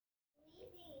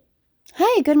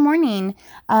Hi, good morning.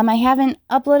 I haven't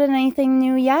uploaded anything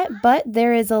new yet, but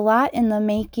there is a lot in the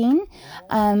making.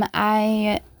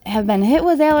 I have been hit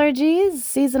with allergies,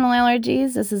 seasonal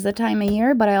allergies. This is the time of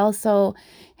year, but I also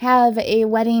have a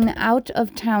wedding out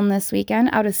of town this weekend,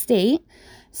 out of state.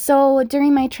 So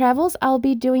during my travels, I'll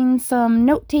be doing some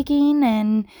note taking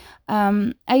and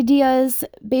ideas,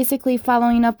 basically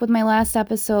following up with my last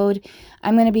episode.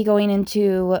 I'm going to be going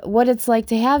into what it's like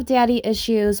to have daddy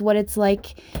issues, what it's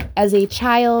like as a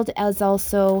child, as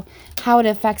also how it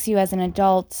affects you as an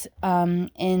adult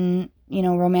in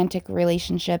romantic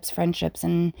relationships, friendships,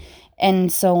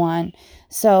 and so on.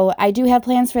 So I do have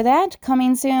plans for that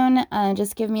coming soon.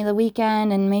 Just give me the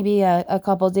weekend and maybe a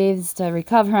couple days to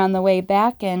recover on the way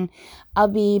back, and I'll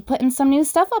be putting some new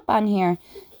stuff up on here.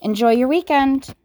 Enjoy your weekend.